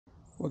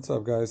What's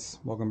up guys,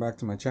 welcome back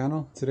to my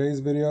channel.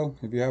 Today's video,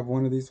 if you have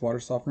one of these water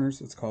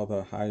softeners, it's called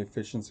a high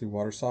efficiency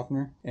water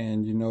softener,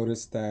 and you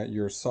notice that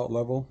your salt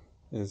level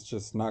is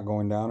just not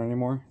going down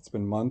anymore. It's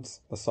been months,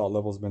 the salt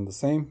level's been the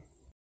same,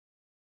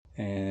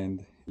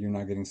 and you're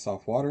not getting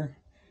soft water.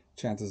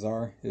 Chances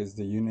are is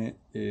the unit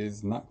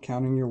is not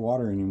counting your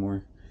water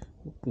anymore.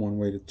 One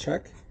way to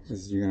check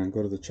is you're gonna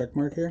go to the check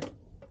mark here.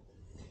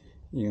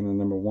 You're gonna,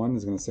 number one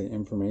is gonna say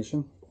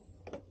information.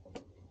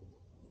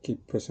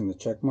 Keep pressing the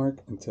check mark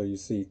until you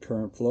see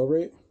current flow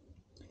rate.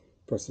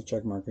 Press the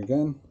check mark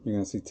again. You're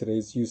going to see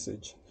today's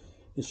usage.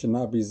 It should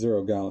not be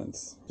 0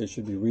 gallons. It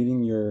should be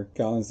reading your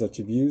gallons that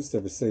you've used.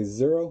 If it says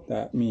 0,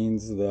 that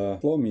means the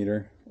flow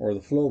meter or the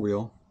flow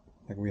wheel,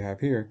 like we have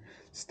here,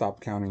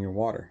 stopped counting your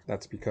water.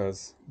 That's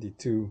because the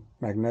two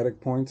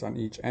magnetic points on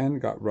each end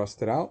got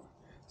rusted out.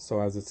 So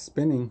as it's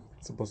spinning,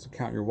 it's supposed to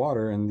count your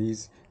water, and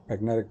these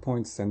magnetic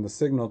points send the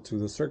signal to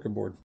the circuit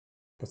board.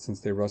 But since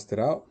they rusted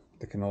out,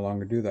 they can no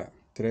longer do that.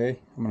 Today,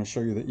 I'm going to show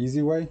you the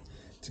easy way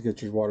to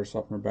get your water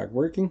softener back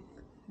working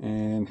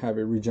and have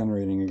it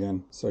regenerating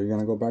again. So you're going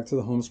to go back to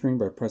the home screen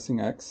by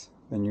pressing X,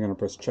 then you're going to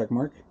press check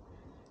mark,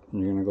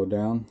 and you're going to go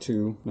down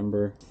to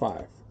number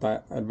 5,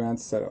 that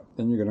advanced setup.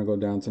 Then you're going to go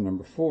down to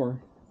number 4,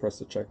 press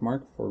the check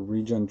mark for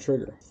regen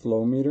trigger.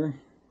 Flow meter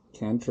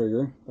can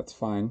trigger, that's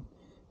fine.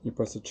 You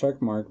press the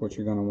check mark, what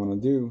you're going to want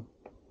to do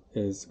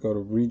is go to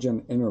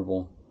regen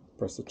interval.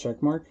 Press the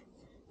check mark,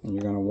 and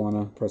you're going to want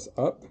to press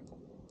up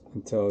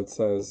until it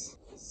says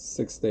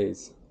 6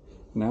 days.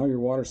 Now your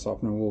water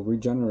softener will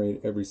regenerate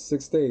every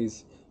 6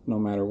 days no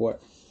matter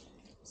what.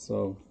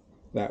 So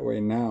that way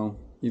now,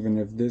 even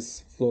if this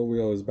flow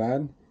wheel is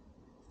bad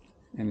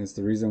and it's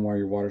the reason why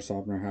your water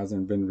softener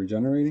hasn't been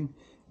regenerating,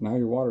 now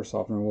your water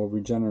softener will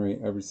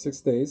regenerate every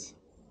 6 days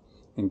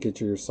and get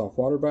you your soft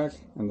water back,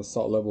 and the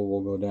salt level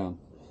will go down.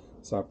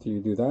 So after you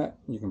do that,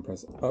 you can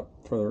press up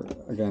for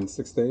again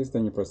 6 days,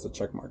 then you press the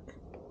check mark.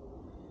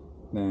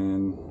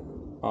 Then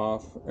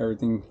off,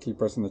 everything, keep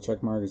pressing the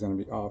check mark, is going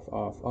to be off,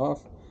 off,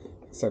 off,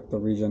 except the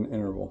regen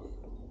interval.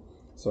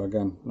 So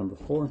again, number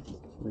 4,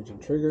 regen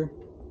trigger,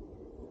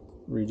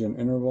 regen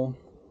interval,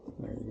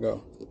 there you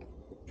go.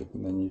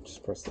 And then you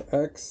just press the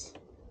X,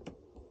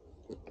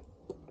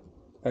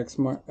 X,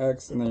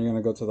 and then you're going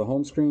to go to the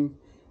home screen,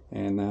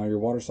 and now your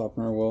water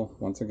softener will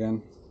once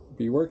again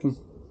be working.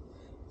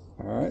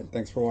 Alright,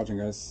 thanks for watching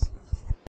guys.